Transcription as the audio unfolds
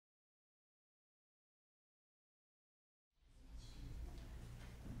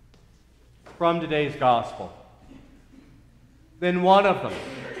from today's gospel. Then one of them,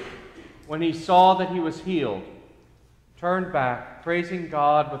 when he saw that he was healed, turned back, praising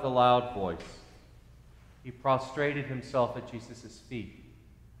God with a loud voice. He prostrated himself at Jesus' feet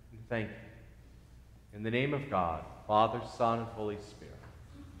and thanked him. In the name of God, Father, Son, and Holy Spirit.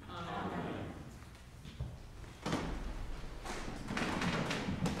 Amen.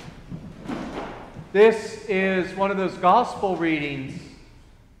 This is one of those gospel readings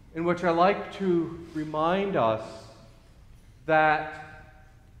in which I like to remind us that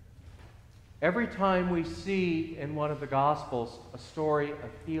every time we see in one of the Gospels a story of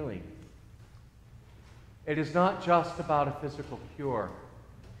healing, it is not just about a physical cure.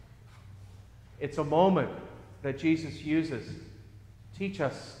 It's a moment that Jesus uses to teach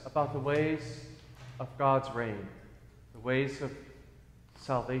us about the ways of God's reign, the ways of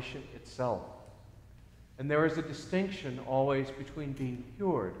salvation itself. And there is a distinction always between being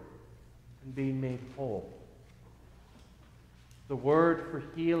cured and being made whole. The word for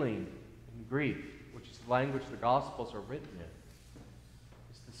healing in Greek, which is the language the Gospels are written in,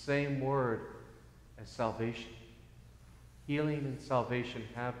 is the same word as salvation. Healing and salvation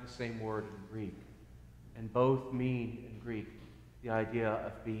have the same word in Greek, and both mean in Greek the idea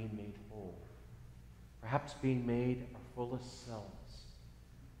of being made whole, perhaps being made our fullest selves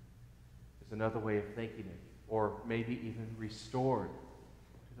is another way of thinking it, or maybe even restored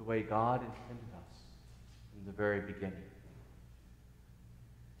to the way God intended us from the very beginning.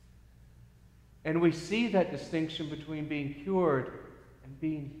 And we see that distinction between being cured and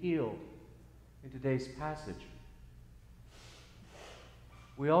being healed in today's passage.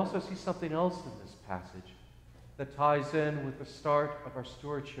 We also see something else in this passage that ties in with the start of our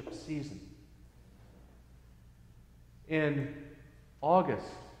stewardship season. In August,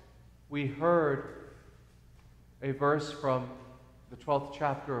 we heard a verse from the 12th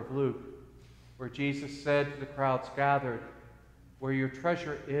chapter of Luke where Jesus said to the crowds gathered, "Where your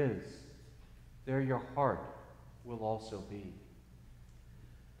treasure is, there your heart will also be."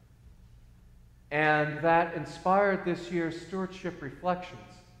 And that inspired this year's stewardship reflections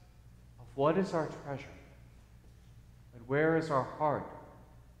of what is our treasure and where is our heart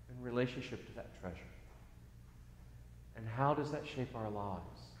in relationship to that treasure, and how does that shape our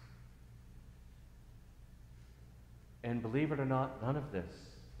lives. And believe it or not, none of this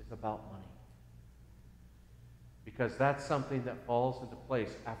is about money, because that's something that falls into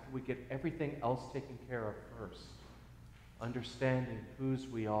place after we get everything else taken care of first. Understanding whose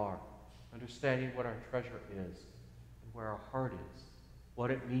we are, understanding what our treasure is, and where our heart is,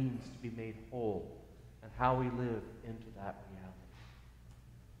 what it means to be made whole, and how we live into that reality.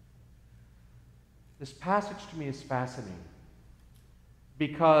 This passage to me is fascinating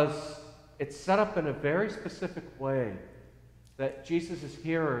because it's set up in a very specific way that Jesus'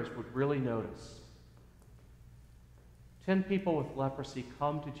 hearers would really notice. 10 people with leprosy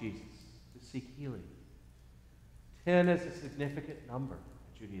come to Jesus to seek healing. 10 is a significant number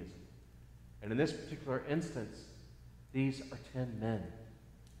in Judaism. And in this particular instance, these are 10 men.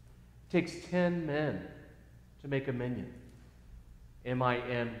 It takes 10 men to make a minyan.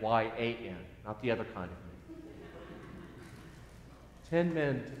 M-I-N-Y-A-N, not the other kind of minyan. 10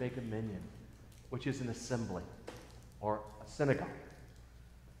 men to make a minyan, which is an assembly or a synagogue.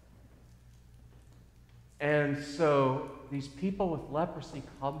 And so these people with leprosy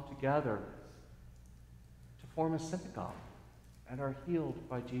come together to form a synagogue and are healed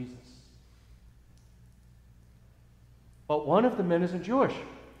by Jesus. But one of the men isn't Jewish.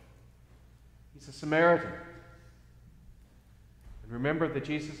 He's a Samaritan. And remember that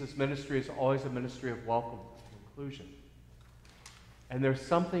Jesus' ministry is always a ministry of welcome and inclusion. And there's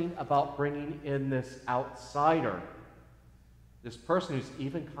something about bringing in this outsider, this person who's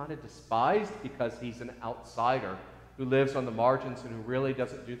even kind of despised because he's an outsider, who lives on the margins and who really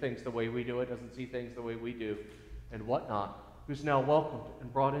doesn't do things the way we do it, doesn't see things the way we do, and whatnot, who's now welcomed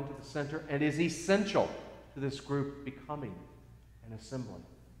and brought into the center and is essential to this group becoming an assembly.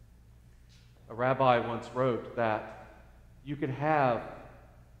 A rabbi once wrote that you could have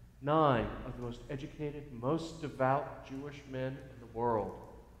 9 of the most educated, most devout Jewish men in the world,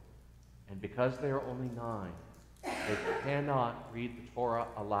 and because they are only 9, they cannot read the Torah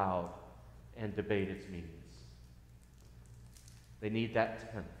aloud and debate its meanings. They need that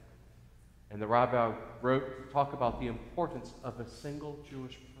 10th. And the rabbi talk about the importance of a single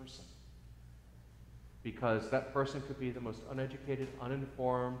Jewish person, because that person could be the most uneducated,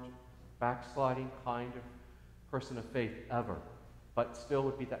 uninformed, backsliding kind of person of faith ever, but still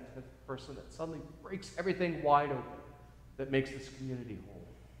would be that 10th person that suddenly breaks everything wide open, that makes this community whole.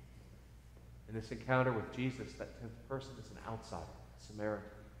 In this encounter with Jesus, that 10th person is an outsider, a Samaritan.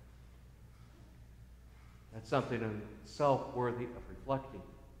 That's something in itself worthy of reflecting.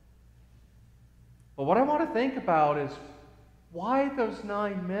 But what I want to think about is why those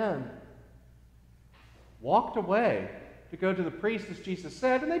 9 men walked away to go to the priest as Jesus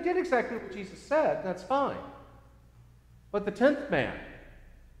said, and they did exactly what Jesus said. That's fine. But the 10th man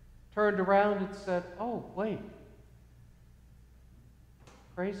turned around and said, oh, wait.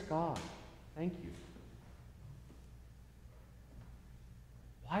 Praise God. Thank you.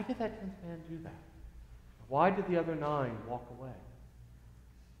 Why did that 10th man do that? Why did the other 9 walk away?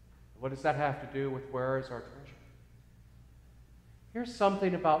 What does that have to do with where is our treasure? Here's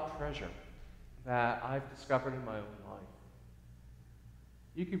something about treasure that I've discovered in my own life.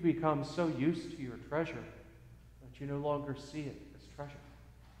 You can become so used to your treasure that you no longer see it as treasure.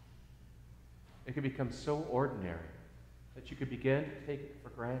 It can become so ordinary that you could begin to take it for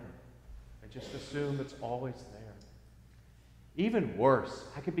granted and just assume it's always there. Even worse,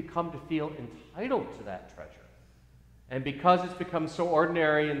 I could become to feel entitled to that treasure. And because it's become so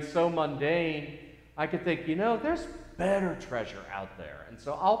ordinary and so mundane, I could think, there's better treasure out there. And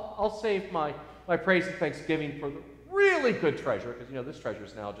so I'll save my praise and thanksgiving for the really good treasure, because, this treasure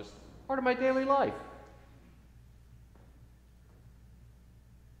is now just part of my daily life.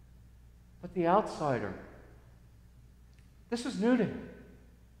 But the outsider, this is new to him.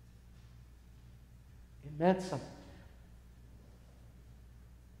 It meant something.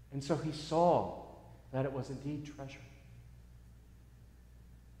 And so he saw that it was indeed treasure.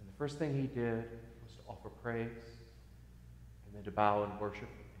 And the first thing he did was to offer praise, and then to bow and worship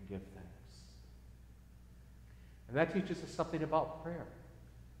and give thanks. And that teaches us something about prayer.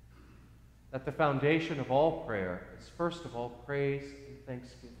 That the foundation of all prayer is, first of all, praise and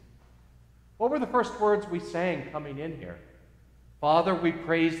thanksgiving. What were the first words we sang coming in here? Father, we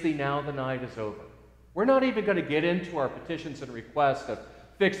praise thee now the night is over. We're not even going to get into our petitions and requests of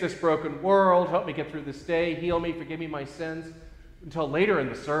fix this broken world, help me get through this day, heal me, forgive me my sins, until later in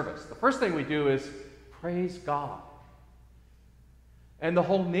the service. The first thing we do is praise God. And the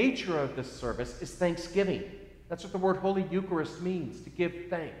whole nature of this service is thanksgiving. That's what the word Holy Eucharist means, to give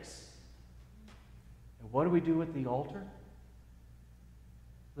thanks. And what do we do at the altar?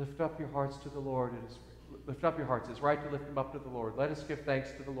 Lift up your hearts to the Lord. Lift up your hearts. It's right to lift them up to the Lord. Let us give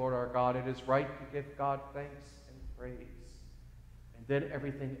thanks to the Lord our God. It is right to give God thanks and praise. And then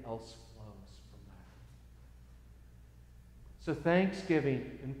everything else flows from that. So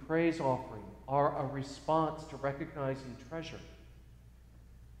thanksgiving and praise offering are a response to recognizing treasure.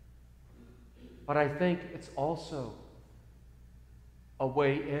 But I think it's also a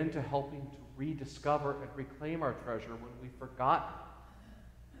way into helping to rediscover and reclaim our treasure when we've forgotten.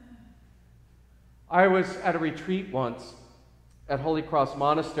 I was at a retreat once at Holy Cross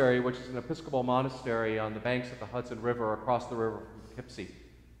Monastery, which is an Episcopal monastery on the banks of the Hudson River, across the river from Poughkeepsie.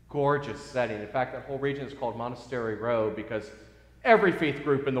 Gorgeous setting. In fact, that whole region is called Monastery Row because every faith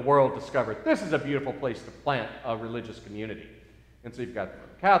group in the world discovered this is a beautiful place to plant a religious community. And so you've got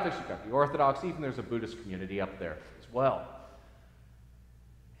the Catholics, you've got the Orthodox, even there's a Buddhist community up there as well.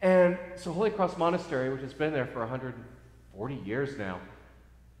 And so Holy Cross Monastery, which has been there for 140 years now,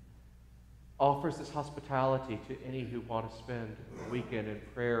 offers this hospitality to any who want to spend a weekend in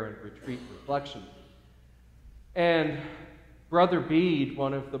prayer and retreat and reflection. And Brother Bede,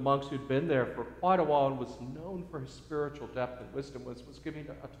 one of the monks who'd been there for quite a while and was known for his spiritual depth and wisdom, was giving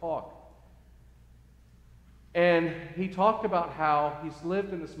a talk. And he talked about how he's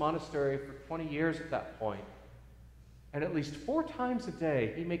lived in this monastery for 20 years at that point. And at least 4 times a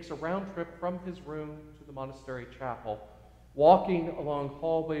day, he makes a round trip from his room to the monastery chapel, walking along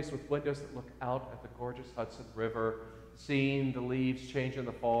hallways with windows that look out at the gorgeous Hudson River, seeing the leaves change in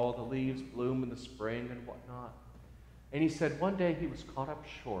the fall, the leaves bloom in the spring and whatnot. And he said one day he was caught up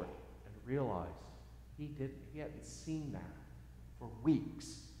short and realized he hadn't seen that for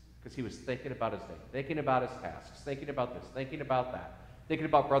weeks because he was thinking about his day, thinking about his tasks, thinking about this, thinking about that, thinking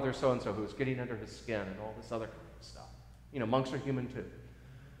about brother so-and-so who was getting under his skin and all this other kind of stuff. Monks are human too.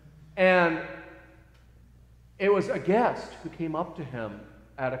 And it was a guest who came up to him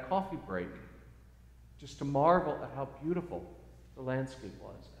at a coffee break just to marvel at how beautiful the landscape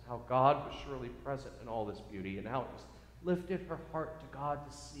was, and how God was surely present in all this beauty, and how it just lifted her heart to God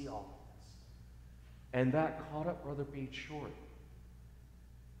to see all of this. And that caught up Brother Bede short.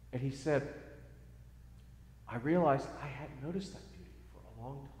 And he said, I realized I hadn't noticed that beauty for a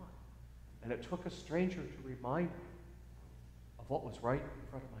long time. And it took a stranger to remind me of what was right in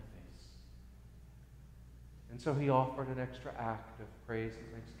front of my face. And so he offered an extra act of praise and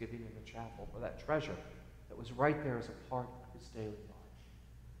thanksgiving in the chapel for that treasure that was right there as a part of his daily life.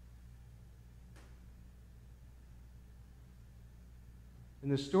 In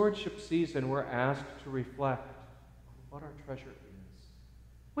the stewardship season, we're asked to reflect on what our treasure is.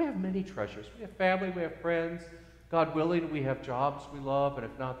 We have many treasures. We have family, we have friends. God willing, we have jobs we love, and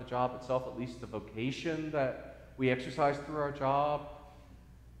if not the job itself, at least the vocation that we exercise through our job.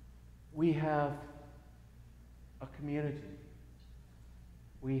 We have a community.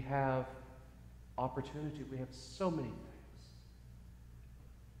 We have opportunity. We have so many things.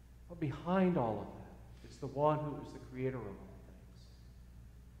 But behind all of that is the one who is the creator of all things.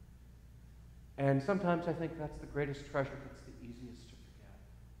 And sometimes I think that's the greatest treasure, that's the easiest to forget.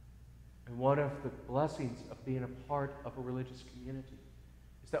 And one of the blessings of being a part of a religious community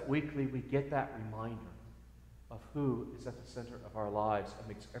is that weekly we get that reminder of who is at the center of our lives and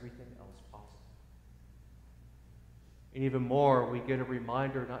makes everything else possible. And even more, we get a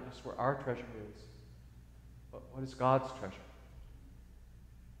reminder not just where our treasure is, but what is God's treasure.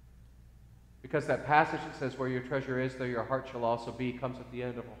 Because that passage that says, where your treasure is, there your heart shall also be, comes at the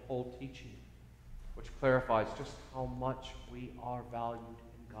end of a whole teaching, which clarifies just how much we are valued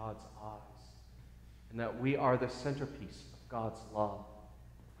in God's eyes, and that we are the centerpiece of God's love.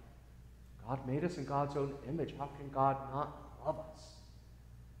 God made us in God's own image. How can God not love us?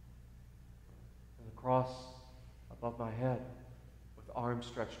 And the cross above my head, with arms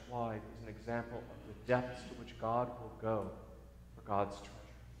stretched wide, is an example of the depths to which God will go for God's treasure.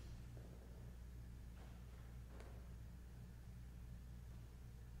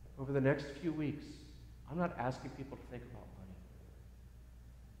 Over the next few weeks, I'm not asking people to think about money.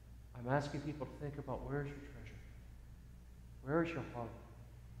 I'm asking people to think about, where is your treasure? Where is your heart?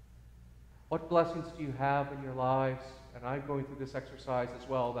 What blessings do you have in your lives? And I'm going through this exercise as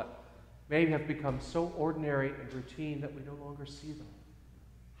well, that maybe have become so ordinary and routine that we no longer see them.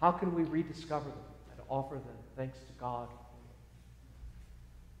 How can we rediscover them and offer them thanks to God?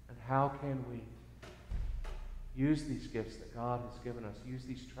 And how can we use these gifts that God has given us, use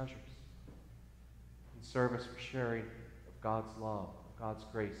these treasures in service for sharing of God's love, of God's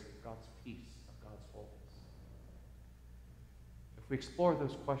grace, of God's peace, of God's wholeness? If we explore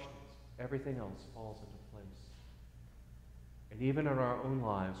those questions, everything else falls into place. And even in our own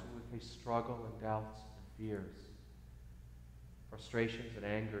lives, when we face struggle and doubts and fears, frustrations and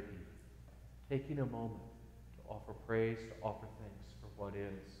anger even, taking a moment to offer praise, to offer thanks for what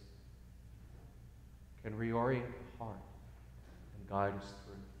is, can reorient the heart and guide us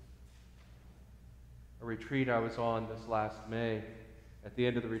through. A retreat I was on this last May, at the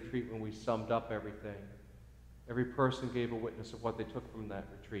end of the retreat when we summed up everything, every person gave a witness of what they took from that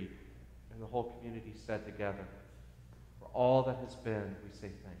retreat, and the whole community said together, for all that has been, we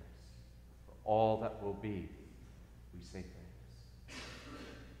say thanks. For all that will be, we say thanks.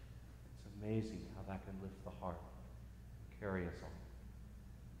 It's amazing how that can lift the heart and carry us on.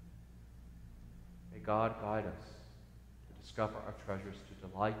 May God guide us to discover our treasures, to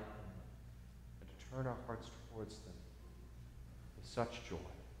delight in them, and to turn our hearts towards them with such joy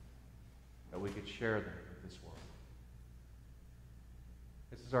that we could share them with this world.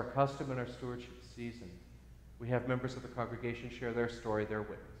 This is our custom in our stewardship season. We have members of the congregation share their story, their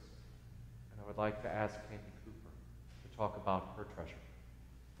witness. And I would like to ask Candy Cooper to talk about her treasure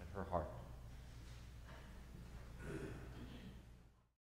and her heart.